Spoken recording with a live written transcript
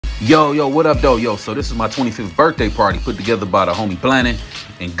Yo, what up, though? Yo, so this is my 25th birthday party put together by the homie Planning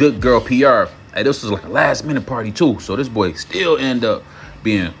and Good Girl PR. Hey, this was like a last minute party too, so this boy still end up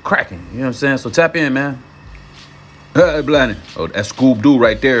being cracking. You know what I'm saying? So tap in, man. Hey, Planning. Oh, that's Scoob-Doo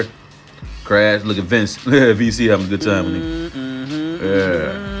right there. Crash, look at Vince. VC having a good time.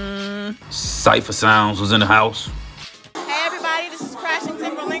 Yeah. Cypher Sounds was in the house. Hey, everybody, this is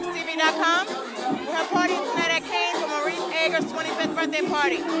Crashington from LinksTV.com. We're having a party tonight at Kane for Moe Ager's 25th birthday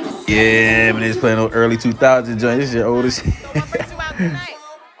party. Yeah, man, it's playing on early 2000 joint. This is your oldest. So I'm gonna bring you out tonight.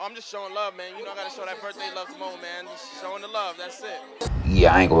 I'm just showing love, man. You know I gotta show that birthday love to Moe, man. Just showing the love, that's it.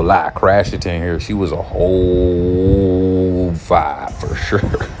 Yeah, I ain't gonna lie. Crashington here, she was a whole vibe for sure.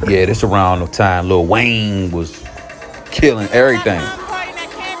 Yeah, this around the time Lil Wayne was killing everything. Party that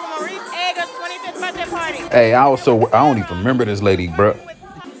came from Moe Ager's 25th birthday party. Hey, I don't even remember this lady, bro.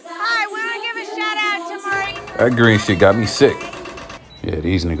 Hi, we want to give a shout out to Moe. That green shit got me sick. Yeah,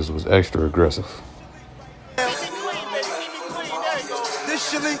 these niggas was extra aggressive.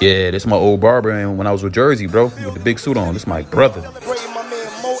 Yeah, this my old barber and when I was with Jersey, bro, with the big suit on. This my brother. Celebrating my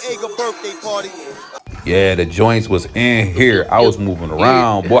man Moe Ager birthday party. Yeah, the joints was in here. I was moving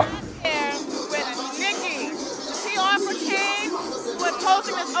around, boy. Here with Nikki, the PR for Kane, who is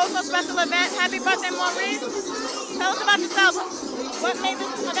hosting this also special event. Happy birthday, Maurice. Tell us about yourself. What made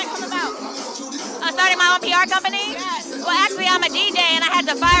this event come about? I started my own PR company. Yes. Well, actually, I'm a DJ and I had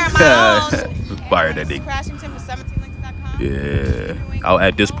to fire my own. Fire that nigga. Crashington for 17links.com. Yeah.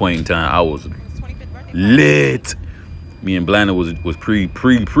 At this point in time, I was lit. Me and Blanda was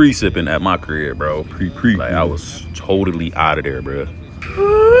pre-sipping at my crib, bro. Like, I was totally out of there, bro.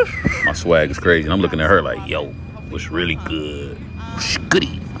 My swag is crazy. And I'm looking at her like, yo, what's really good?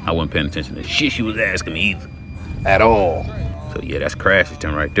 Goody. I wasn't paying attention to shit she was asking me either. At all. So, yeah, that's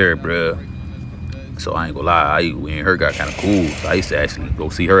Crashington right there, bro. So I ain't gonna lie, me and her got kind of cool. So I used to actually go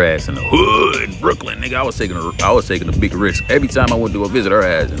see her ass in the hood in Brooklyn, nigga. I was taking a big risk every time I went to go visit her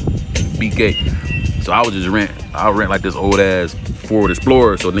ass in BK. So I would just rent like this old ass Ford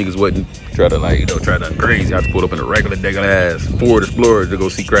Explorer, so niggas wouldn't try to try nothing crazy. I had to put up in a regular ass Ford Explorer to go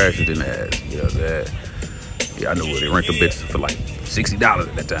see Crashington ass. You know what I'm saying? Yeah, I knew where they rent the bitches for like $60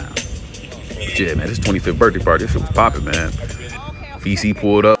 at that time. But yeah, man, this 25th birthday party, this shit was popping, man. VC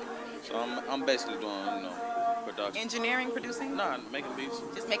pulled up. So I'm basically doing, production. Engineering, producing? Nah, making beats.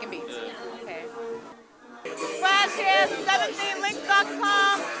 Just making beats. Yeah. Okay. Crash here,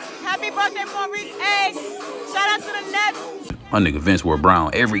 17links.com. Happy birthday, Maurice A. Shout out to the Nets. My nigga Vince wore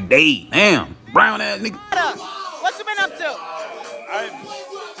brown every day. Damn, brown ass nigga. What you been up to? I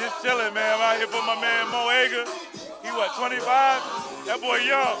just chilling, man. I'm out here for my man Moe Ager. He what, 25? That boy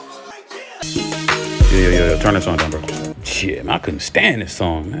young. Yeah. Turn that song down, bro. Shit, man, I couldn't stand this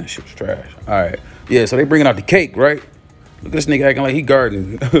song, man. That shit was trash. All right. Yeah, so they bringing out the cake, right? Look at this nigga acting like he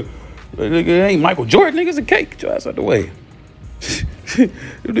gardening. Nigga ain't Michael Jordan, nigga's a cake. Get your ass out the way. You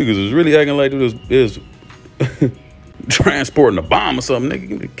niggas is really acting like this transporting a bomb or something. Nigga,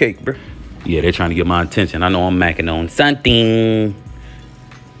 give me the cake, bro. Yeah, they're trying to get my attention. I know I'm macking on something.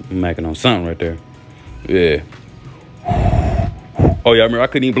 I'm macking on something right there. Yeah. Oh, yeah, I remember I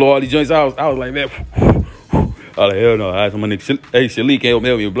couldn't even blow all these joints out. I was like, man. I was like, hell no. I asked my nigga, hey, Shalik, help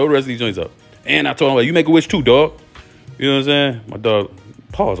me blow the rest of these joints up. And I told him, like, you make a wish too, dog. You know what I'm saying? My dog,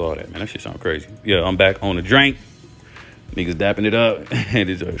 pause all that, man. That shit sound crazy. Yeah, I'm back on the drink. Niggas dapping it up. And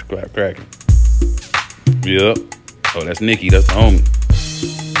it's just cracking. Yep. Oh, that's Nikki. That's the homie.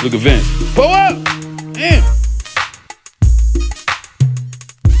 Look at Vince. Pull up! Damn.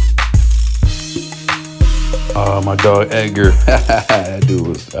 Oh, my dog Edgar. That dude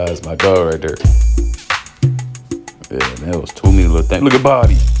was, that's my dog right there. Yeah, man, it was too many little things. Look at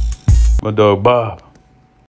Bobby. My dog Bob.